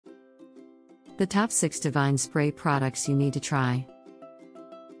The top 6 Davines spray products you need to try.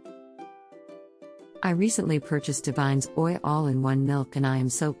 I recently purchased Davines Oil All-in-One Milk and I am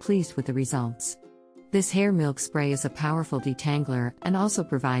so pleased with the results. This hair milk spray is a powerful detangler and also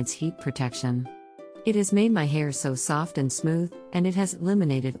provides heat protection. It has made my hair so soft and smooth, and it has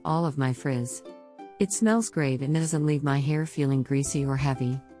eliminated all of my frizz. It smells great and doesn't leave my hair feeling greasy or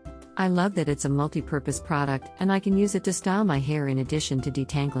heavy. I love that it's a multi-purpose product and I can use it to style my hair in addition to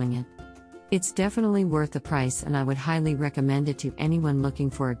detangling it. It's definitely worth the price and I would highly recommend it to anyone looking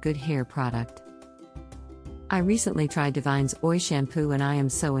for a good hair product. I recently tried Davines Oil Shampoo and I am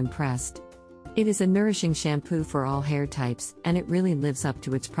so impressed. It is a nourishing shampoo for all hair types, and it really lives up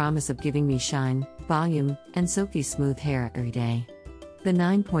to its promise of giving me shine, volume, and silky smooth hair every day. The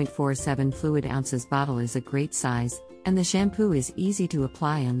 9.47 fluid ounces bottle is a great size, and the shampoo is easy to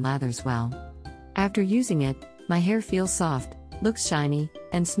apply and lathers well. After using it, my hair feels soft, looks shiny,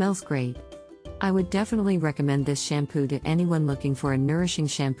 and smells great. I would definitely recommend this shampoo to anyone looking for a nourishing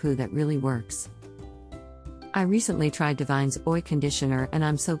shampoo that really works. I recently tried Davines Oil Conditioner and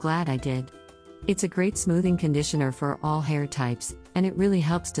I'm so glad I did. It's a great smoothing conditioner for all hair types, and it really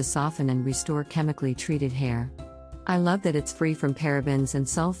helps to soften and restore chemically treated hair. I love that it's free from parabens and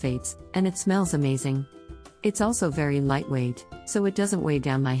sulfates, and it smells amazing. It's also very lightweight, so it doesn't weigh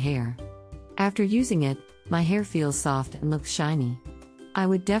down my hair. After using it, my hair feels soft and looks shiny. I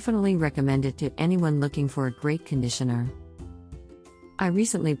would definitely recommend it to anyone looking for a great conditioner. I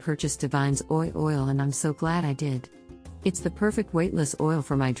recently purchased Davines Oil and I'm so glad I did. It's the perfect weightless oil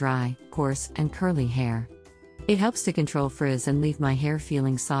for my dry, coarse, and curly hair. It helps to control frizz and leave my hair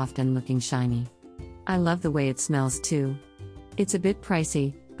feeling soft and looking shiny. I love the way it smells too. It's a bit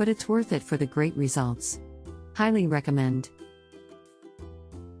pricey, but it's worth it for the great results. Highly recommend.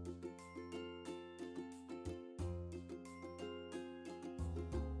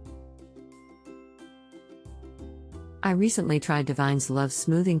 I recently tried Davines Love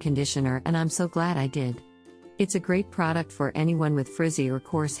Smoothing Conditioner and I'm so glad I did. It's a great product for anyone with frizzy or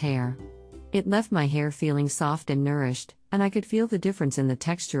coarse hair. It left my hair feeling soft and nourished, and I could feel the difference in the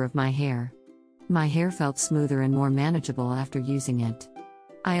texture of my hair. My hair felt smoother and more manageable after using it.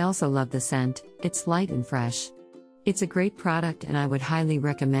 I also love the scent, it's light and fresh. It's a great product and I would highly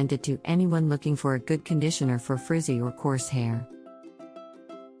recommend it to anyone looking for a good conditioner for frizzy or coarse hair.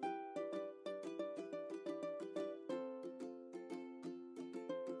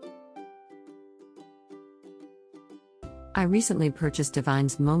 I recently purchased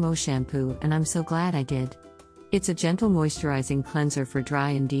Davines MOMO shampoo and I'm so glad I did. It's a gentle moisturizing cleanser for dry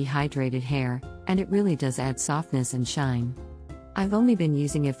and dehydrated hair, and it really does add softness and shine. I've only been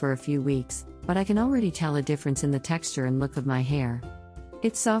using it for a few weeks, but I can already tell a difference in the texture and look of my hair.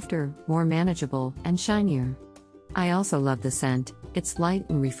 It's softer, more manageable, and shinier. I also love the scent, it's light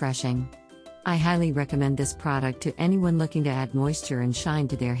and refreshing. I highly recommend this product to anyone looking to add moisture and shine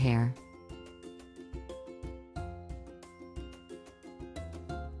to their hair.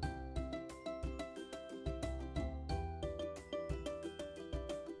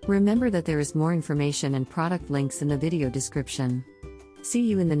 Remember that there is more information and product links in the video description. See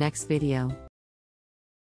you in the next video.